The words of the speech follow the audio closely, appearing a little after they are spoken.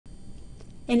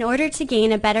In order to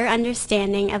gain a better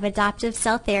understanding of adoptive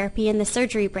cell therapy in the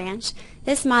surgery branch,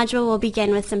 this module will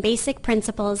begin with some basic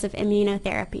principles of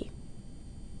immunotherapy.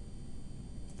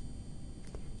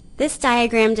 This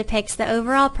diagram depicts the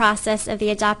overall process of the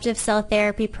adoptive cell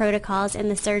therapy protocols in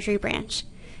the surgery branch.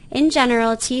 In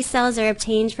general, T cells are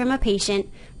obtained from a patient,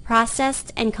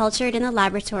 processed and cultured in the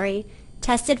laboratory,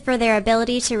 tested for their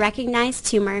ability to recognize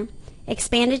tumor,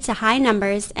 expanded to high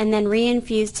numbers, and then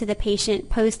reinfused to the patient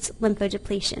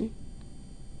post-lymphodepletion.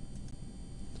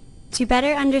 To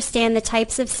better understand the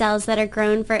types of cells that are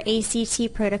grown for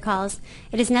ACT protocols,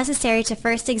 it is necessary to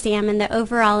first examine the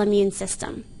overall immune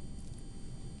system.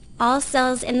 All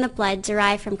cells in the blood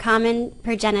derive from common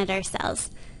progenitor cells.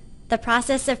 The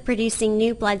process of producing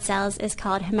new blood cells is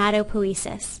called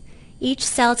hematopoiesis. Each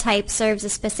cell type serves a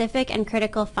specific and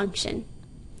critical function.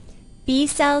 B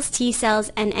cells, T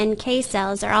cells, and NK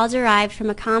cells are all derived from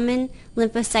a common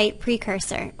lymphocyte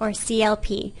precursor, or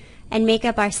CLP, and make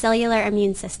up our cellular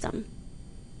immune system.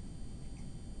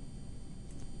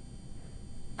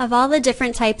 Of all the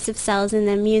different types of cells in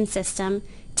the immune system,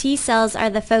 T cells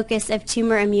are the focus of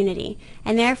tumor immunity,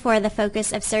 and therefore the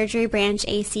focus of surgery branch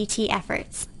ACT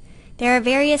efforts. There are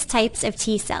various types of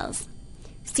T cells.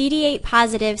 CD8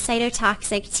 positive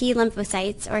cytotoxic T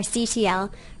lymphocytes, or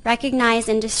CTL, recognize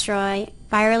and destroy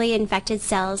virally infected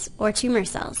cells or tumor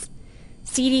cells.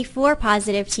 CD4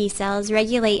 positive T cells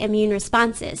regulate immune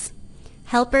responses.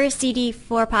 Helper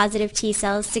CD4 positive T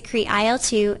cells secrete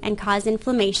IL-2 and cause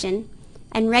inflammation,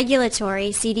 and regulatory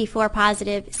CD4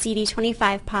 positive,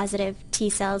 CD25 positive T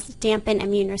cells dampen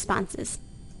immune responses.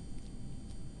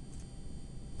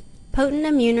 Potent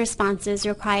immune responses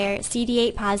require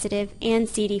CD8 positive and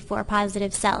CD4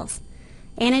 positive cells.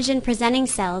 Antigen-presenting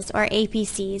cells, or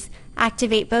APCs,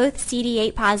 activate both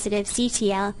CD8 positive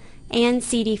CTL and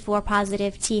CD4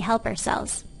 positive T helper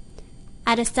cells.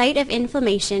 At a site of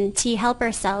inflammation, T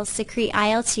helper cells secrete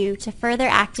IL-2 to further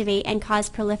activate and cause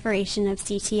proliferation of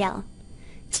CTL.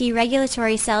 T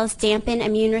regulatory cells dampen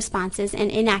immune responses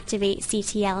and inactivate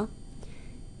CTL.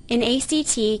 In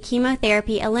ACT,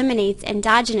 chemotherapy eliminates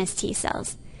endogenous T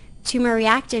cells.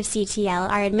 Tumor-reactive CTL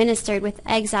are administered with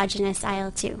exogenous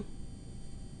IL-2.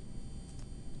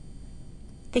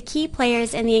 The key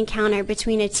players in the encounter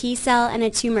between a T cell and a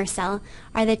tumor cell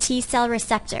are the T cell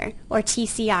receptor, or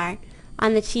TCR,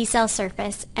 on the T cell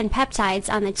surface and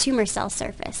peptides on the tumor cell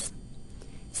surface.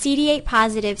 CD8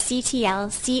 positive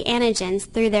CTL see antigens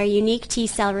through their unique T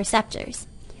cell receptors.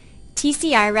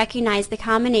 TCR recognize the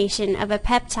combination of a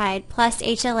peptide plus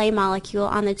HLA molecule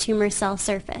on the tumor cell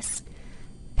surface.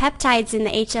 Peptides in the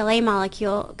HLA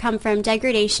molecule come from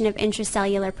degradation of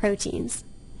intracellular proteins.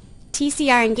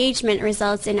 TCR engagement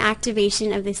results in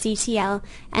activation of the CTL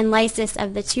and lysis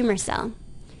of the tumor cell.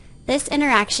 This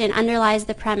interaction underlies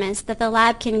the premise that the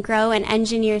lab can grow and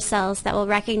engineer cells that will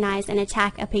recognize and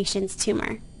attack a patient's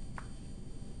tumor.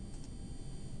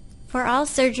 For all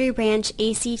surgery branch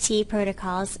ACT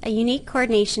protocols, a unique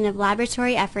coordination of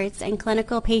laboratory efforts and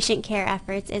clinical patient care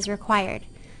efforts is required.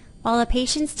 While a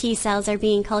patient's T cells are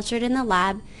being cultured in the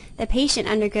lab, the patient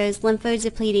undergoes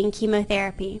lymphodepleting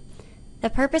chemotherapy. The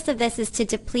purpose of this is to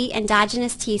deplete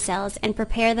endogenous T cells and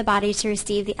prepare the body to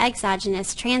receive the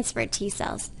exogenous transferred T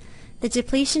cells. The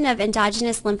depletion of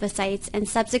endogenous lymphocytes and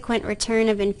subsequent return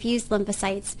of infused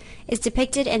lymphocytes is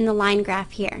depicted in the line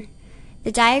graph here.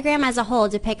 The diagram as a whole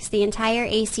depicts the entire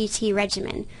ACT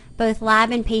regimen, both lab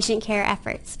and patient care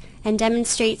efforts, and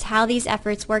demonstrates how these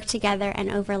efforts work together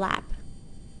and overlap.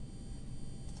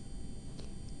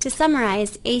 To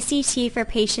summarize, ACT for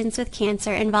patients with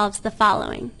cancer involves the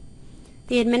following.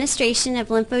 The administration of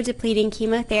lymphodepleting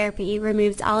chemotherapy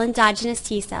removes all endogenous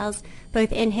T cells,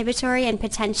 both inhibitory and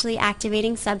potentially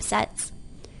activating subsets.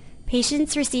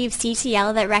 Patients receive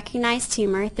CTL that recognize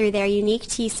tumor through their unique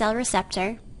T cell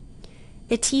receptor.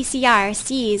 The TCR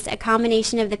sees a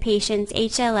combination of the patient's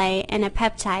HLA and a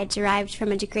peptide derived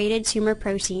from a degraded tumor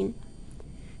protein.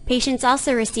 Patients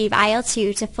also receive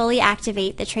IL-2 to fully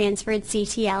activate the transferred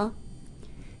CTL.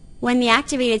 When the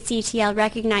activated CTL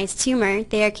recognize tumor,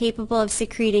 they are capable of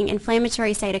secreting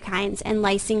inflammatory cytokines and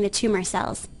lysing the tumor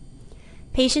cells.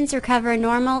 Patients recover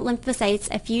normal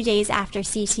lymphocytes a few days after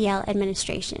CTL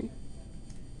administration.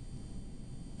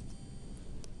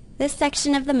 This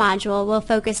section of the module will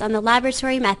focus on the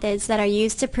laboratory methods that are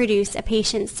used to produce a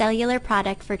patient's cellular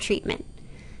product for treatment.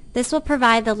 This will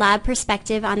provide the lab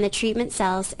perspective on the treatment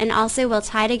cells and also will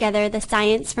tie together the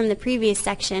science from the previous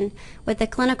section with the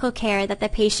clinical care that the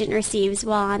patient receives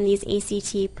while on these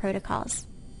ACT protocols.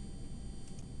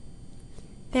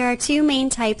 There are two main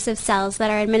types of cells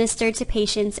that are administered to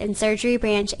patients in surgery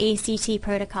branch ACT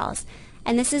protocols: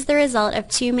 and this is the result of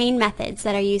two main methods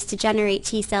that are used to generate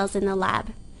T cells in the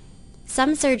lab.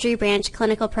 Some surgery branch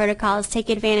clinical protocols take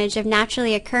advantage of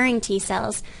naturally occurring T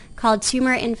cells called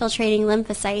tumor-infiltrating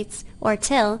lymphocytes, or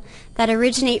TIL, that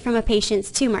originate from a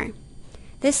patient's tumor.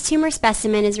 This tumor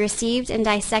specimen is received and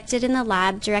dissected in the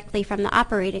lab directly from the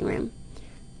operating room.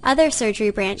 Other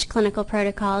surgery branch clinical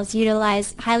protocols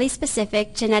utilize highly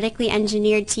specific genetically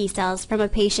engineered T cells from a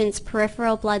patient's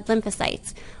peripheral blood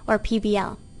lymphocytes, or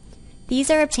PBL. These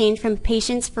are obtained from a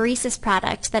patient's pheresis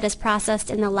product that is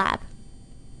processed in the lab.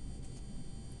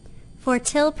 For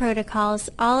TIL protocols,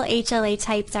 all HLA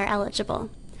types are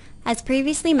eligible. As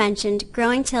previously mentioned,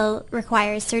 growing TIL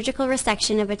requires surgical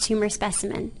resection of a tumor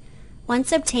specimen.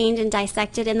 Once obtained and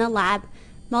dissected in the lab,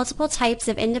 multiple types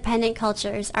of independent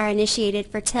cultures are initiated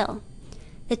for TIL.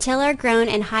 The TIL are grown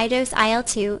in high-dose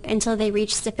IL-2 until they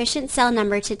reach sufficient cell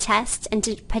number to test and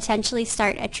to potentially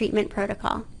start a treatment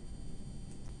protocol.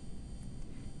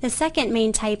 The second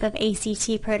main type of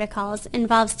ACT protocols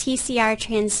involves TCR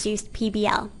transduced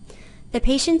PBL. The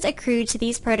patients accrued to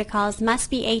these protocols must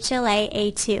be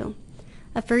HLA-A2.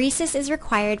 A pheresis is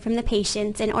required from the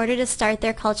patients in order to start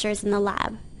their cultures in the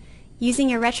lab.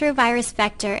 Using a retrovirus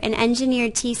vector, an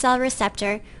engineered T cell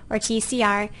receptor, or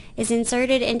TCR, is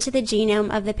inserted into the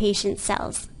genome of the patient's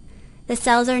cells. The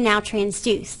cells are now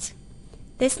transduced.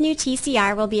 This new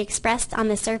TCR will be expressed on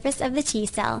the surface of the T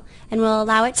cell and will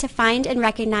allow it to find and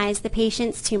recognize the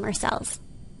patient's tumor cells.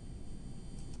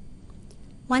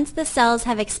 Once the cells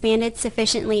have expanded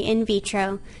sufficiently in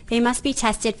vitro, they must be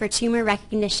tested for tumor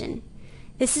recognition.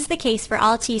 This is the case for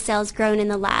all T cells grown in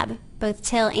the lab, both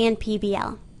TIL and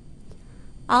PBL.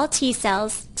 All T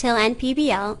cells, TIL and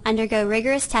PBL, undergo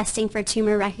rigorous testing for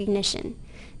tumor recognition.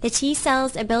 The T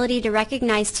cell's ability to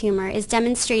recognize tumor is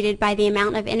demonstrated by the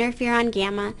amount of interferon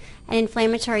gamma, an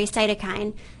inflammatory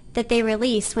cytokine, that they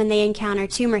release when they encounter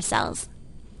tumor cells.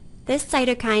 This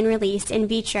cytokine release in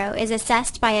vitro is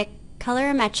assessed by a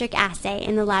colorimetric assay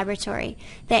in the laboratory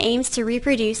that aims to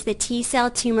reproduce the T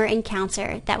cell tumor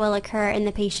encounter that will occur in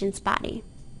the patient's body.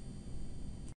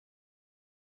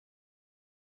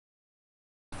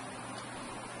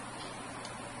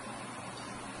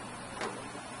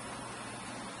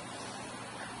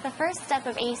 The first step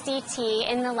of ACT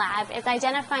in the lab is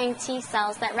identifying T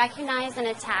cells that recognize and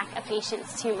attack a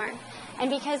patient's tumor.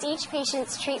 And because each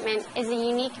patient's treatment is a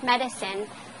unique medicine,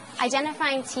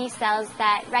 identifying T cells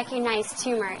that recognize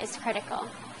tumor is critical.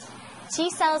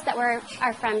 T cells that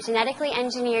are from genetically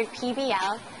engineered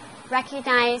PBL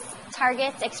recognize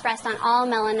targets expressed on all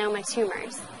melanoma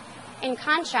tumors. In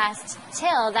contrast,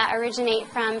 TIL that originate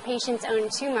from patient's own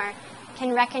tumor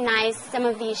can recognize some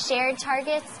of these shared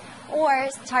targets or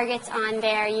targets on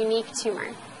their unique tumor.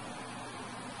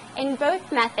 In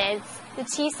both methods, the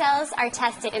T cells are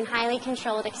tested in highly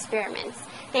controlled experiments.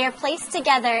 They are placed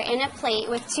together in a plate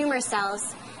with tumor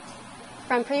cells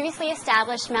from previously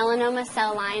established melanoma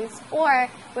cell lines or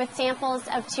with samples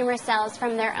of tumor cells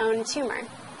from their own tumor.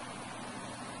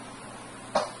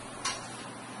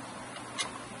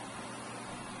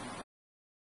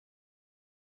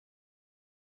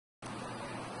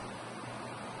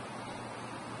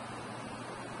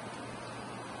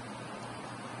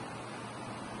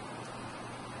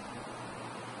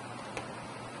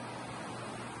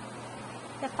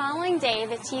 The following day,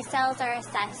 the T cells are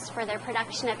assessed for their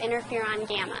production of interferon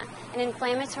gamma, an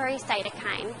inflammatory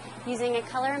cytokine, using a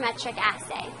colorimetric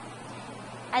assay.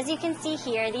 As you can see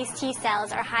here, these T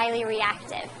cells are highly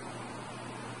reactive.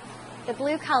 The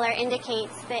blue color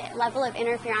indicates the level of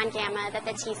interferon gamma that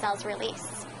the T cells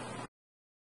release.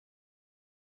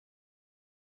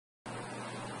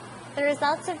 The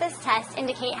results of this test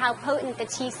indicate how potent the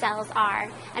T cells are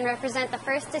and represent the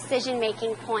first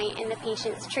decision-making point in the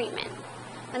patient's treatment.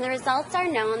 When the results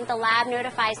are known, the lab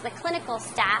notifies the clinical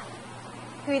staff,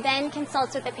 who then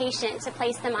consults with the patient to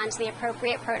place them onto the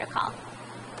appropriate protocol.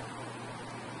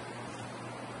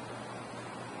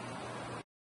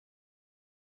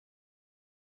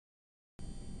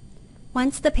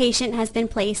 Once the patient has been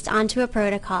placed onto a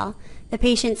protocol, the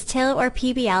patient's TIL or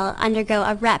PBL undergo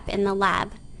a REP in the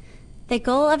lab. The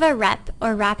goal of a REP,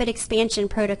 or rapid expansion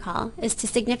protocol, is to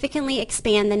significantly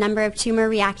expand the number of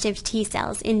tumor-reactive T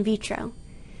cells in vitro.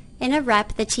 In a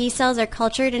REP, the T cells are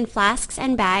cultured in flasks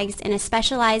and bags in a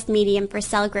specialized medium for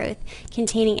cell growth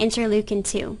containing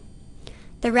interleukin-2.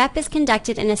 The REP is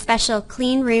conducted in a special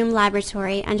clean room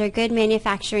laboratory under good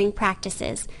manufacturing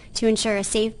practices to ensure a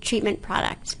safe treatment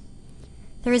product.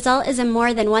 The result is a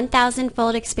more than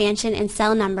 1,000-fold expansion in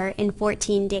cell number in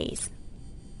 14 days.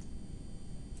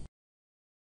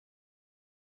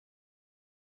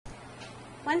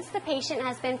 Once the patient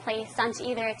has been placed onto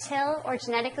either a TIL or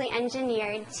genetically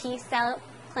engineered T-cell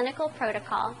clinical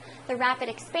protocol, the rapid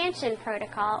expansion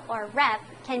protocol, or REP,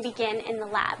 can begin in the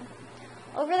lab.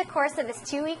 Over the course of this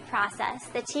 2-week process,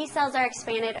 the T cells are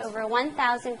expanded over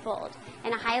 1,000-fold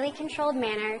in a highly controlled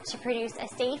manner to produce a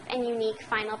safe and unique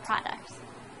final product.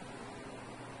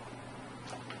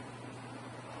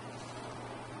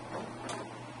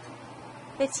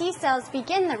 The T cells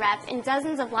begin the REP in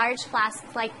dozens of large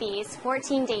flasks like these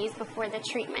 14 days before the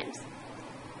treatment.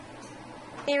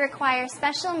 They require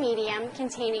special medium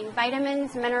containing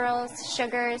vitamins, minerals,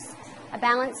 sugars, a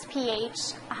balanced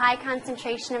pH, a high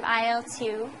concentration of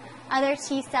IL-2, other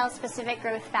T-cell specific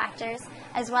growth factors,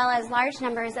 as well as large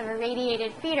numbers of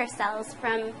irradiated feeder cells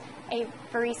from a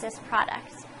apheresis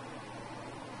product.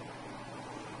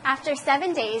 After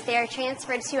 7 days, they are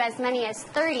transferred to as many as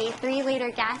 30 3-liter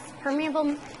gas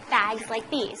permeable bags like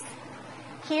these.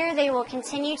 Here they will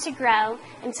continue to grow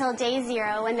until day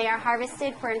 0 when they are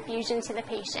harvested for infusion to the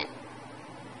patient.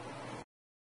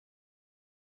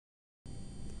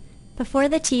 Before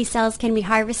the T cells can be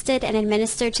harvested and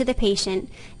administered to the patient,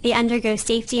 they undergo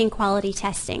safety and quality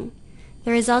testing.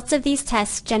 The results of these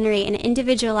tests generate an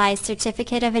individualized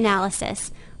certificate of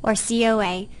analysis, or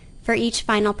COA, for each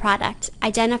final product,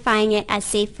 identifying it as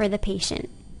safe for the patient.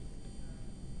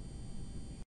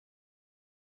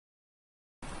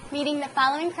 Meeting the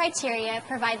following criteria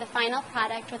provide the final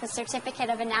product with a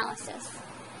certificate of analysis.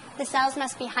 The cells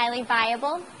must be highly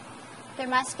viable. There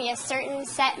must be a certain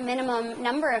set minimum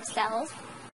number of cells.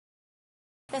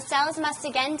 The cells must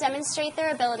again demonstrate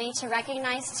their ability to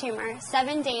recognize tumor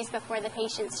 7 days before the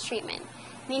patient's treatment,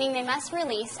 meaning they must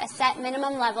release a set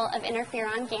minimum level of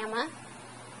interferon gamma.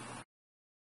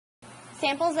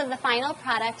 Samples of the final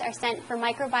product are sent for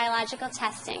microbiological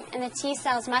testing, and the T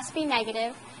cells must be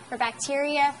negative for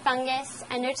bacteria, fungus,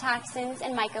 endotoxins,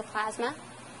 and mycoplasma.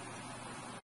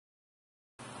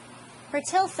 For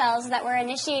TIL cells that were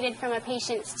initiated from a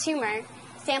patient's tumor,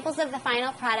 samples of the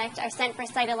final product are sent for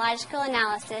cytological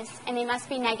analysis, and they must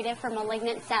be negative for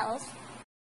malignant cells.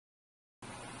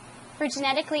 For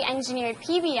genetically engineered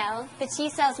PBL, the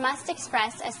T cells must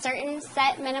express a certain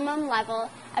set minimum level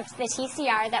of the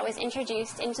TCR that was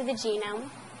introduced into the genome.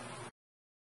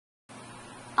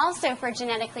 Also for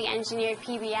genetically engineered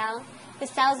PBL, the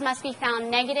cells must be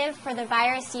found negative for the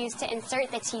virus used to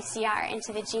insert the TCR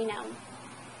into the genome.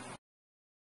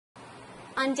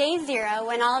 On day 0,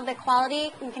 when all of the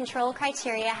quality and control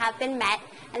criteria have been met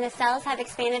and the cells have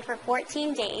expanded for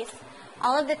 14 days,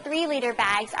 all of the 3-liter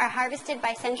bags are harvested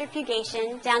by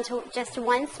centrifugation down to just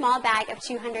one small bag of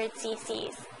 200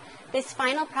 cc's. This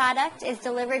final product is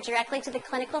delivered directly to the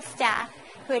clinical staff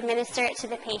who administer it to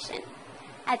the patient.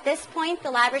 At this point,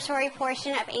 the laboratory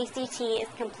portion of ACT is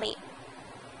complete.